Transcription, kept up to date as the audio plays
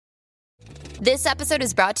This episode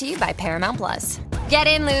is brought to you by Paramount Plus. Get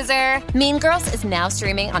in, loser! Mean Girls is now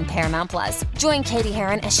streaming on Paramount Plus. Join Katie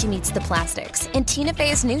Heron as she meets the plastics in Tina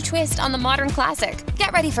Fey's new twist on the modern classic.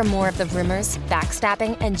 Get ready for more of the rumors,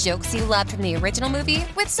 backstabbing, and jokes you loved from the original movie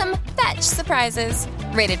with some fetch surprises.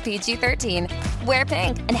 Rated PG-13. Wear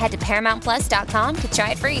pink and head to ParamountPlus.com to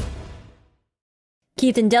try it free.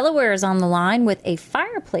 Keith in Delaware is on the line with a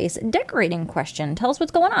fireplace decorating question. Tell us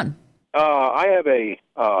what's going on. I have a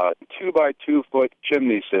 2-by-2-foot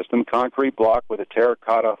chimney system, concrete block with a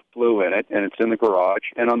terracotta flue in it, and it's in the garage.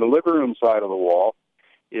 And on the living room side of the wall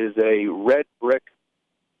is a red brick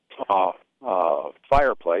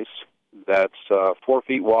fireplace that's 4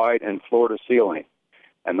 feet wide and floor to ceiling.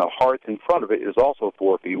 And the hearth in front of it is also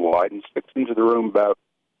 4 feet wide and sticks into the room about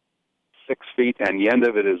 6 feet, and the end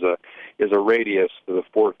of it is a radius to the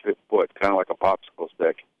 4 foot, kind of like a popsicle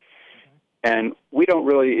stick. And we don't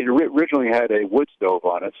really, it originally had a wood stove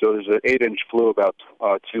on it, so there's an 8-inch flue about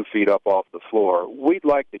 2 feet up off the floor. We'd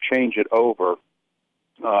like to change it over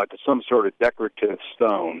to some sort of decorative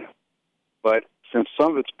stone. But since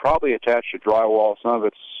some of it's probably attached to drywall, some of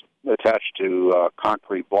it's attached to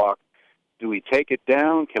concrete block, do we take it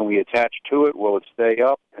down? Can we attach to it? Will it stay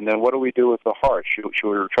up? And then what do we do with the hearth? Should we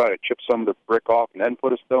try to chip some of the brick off and then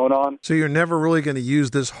put a stone on? So you're never really going to use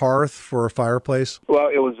this hearth for a fireplace? Well,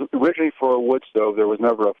 it was originally for a wood stove. There was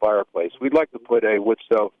never a fireplace. We'd like to put a wood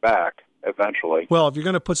stove back eventually. Well, if you're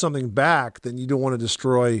going to put something back, then you don't want to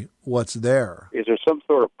destroy what's there. Is there some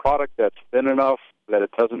sort of product that's thin enough that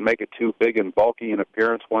it doesn't make it too big and bulky in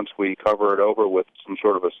appearance once we cover it over with some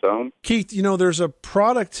sort of a stone? Keith, you know, there's a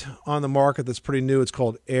product on the market that's pretty new. It's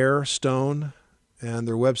called Air Stone, and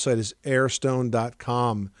their website is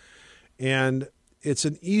airstone.com. And it's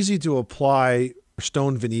an easy-to-apply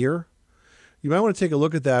stone veneer. You might want to take a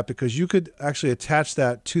look at that because you could actually attach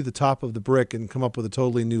that to the top of the brick and come up with a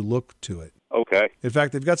totally new look to it. Okay. In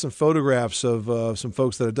fact, they've got some photographs of some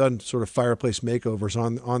folks that have done sort of fireplace makeovers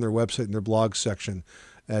on their website in their blog section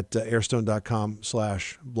at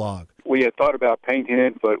airstone.com/blog. We had thought about painting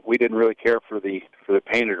it, but we didn't really care for the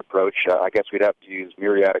painted approach. I guess we'd have to use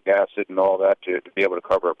muriatic acid and all that to be able to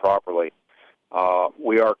cover it properly.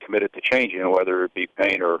 We are committed to changing it, whether it be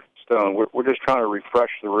paint or stone. We're just trying to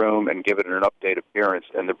refresh the room and give it an updated appearance,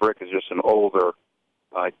 and the brick is just an older,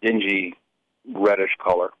 dingy, reddish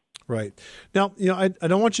color. Right. Now, you know, I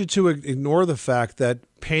don't want you to ignore the fact that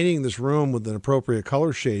painting this room with an appropriate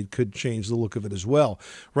color shade could change the look of it as well.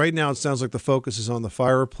 Right now, it sounds like the focus is on the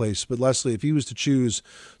fireplace, but Leslie, if you was to choose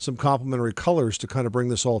some complementary colors to kind of bring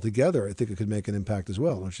this all together, I think it could make an impact as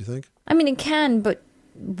well, don't you think? I mean, it can, but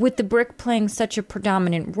with the brick playing such a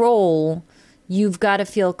predominant role, you've got to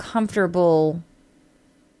feel comfortable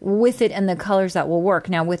with it and the colors that will work.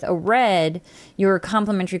 Now, with a red, your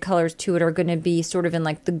complementary colors to it are going to be sort of in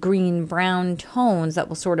like the green-brown tones that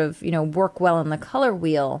will sort of, you know, work well in the color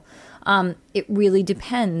wheel. It really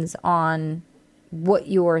depends on what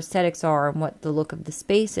your aesthetics are and what the look of the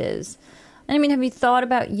space is. And I mean, have you thought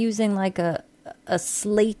about using like a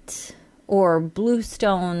slate or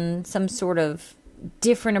bluestone, some sort of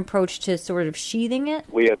different approach to sort of sheathing it?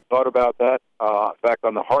 We had thought about that. In fact,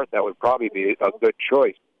 on the hearth, that would probably be a good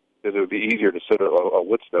choice, because it would be easier to set a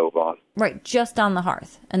wood stove on. Right, just on the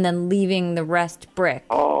hearth, and then leaving the rest brick.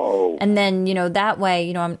 Oh. And then, you know, that way,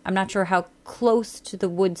 you know, I'm not sure how close to the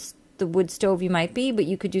wood stove you might be, but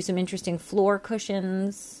you could do some interesting floor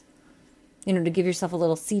cushions, you know, to give yourself a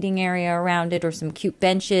little seating area around it, or some cute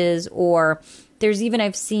benches, or there's even,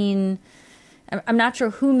 I've seen, I'm not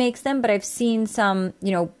sure who makes them, but I've seen some,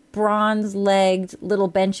 you know, bronze-legged little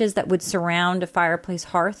benches that would surround a fireplace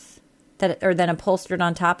hearth that are then upholstered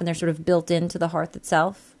on top, and they're sort of built into the hearth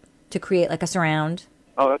itself to create like a surround.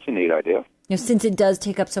 Oh, that's a neat idea. You know, since it does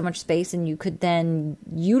take up so much space, and you could then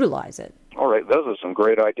utilize it. All right, those are some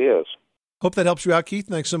great ideas. Hope that helps you out, Keith.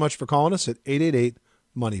 Thanks so much for calling us at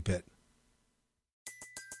 888-MONEY-PIT.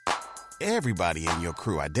 Everybody in your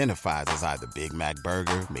crew identifies as either Big Mac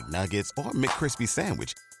Burger, McNuggets, or McCrispy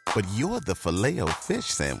Sandwich. But you're the Filet-O-Fish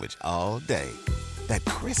Sandwich all day. That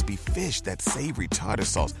crispy fish, that savory tartar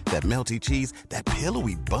sauce, that melty cheese, that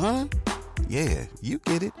pillowy bun. Yeah, you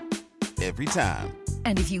get it. Every time.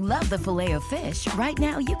 And if you love the Filet-O-Fish, right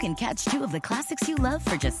now you can catch two of the classics you love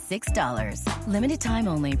for just $6. Limited time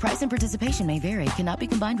only. Price and participation may vary. Cannot be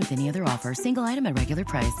combined with any other offer. Single item at regular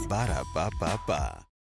price. Ba-da-ba-ba-ba.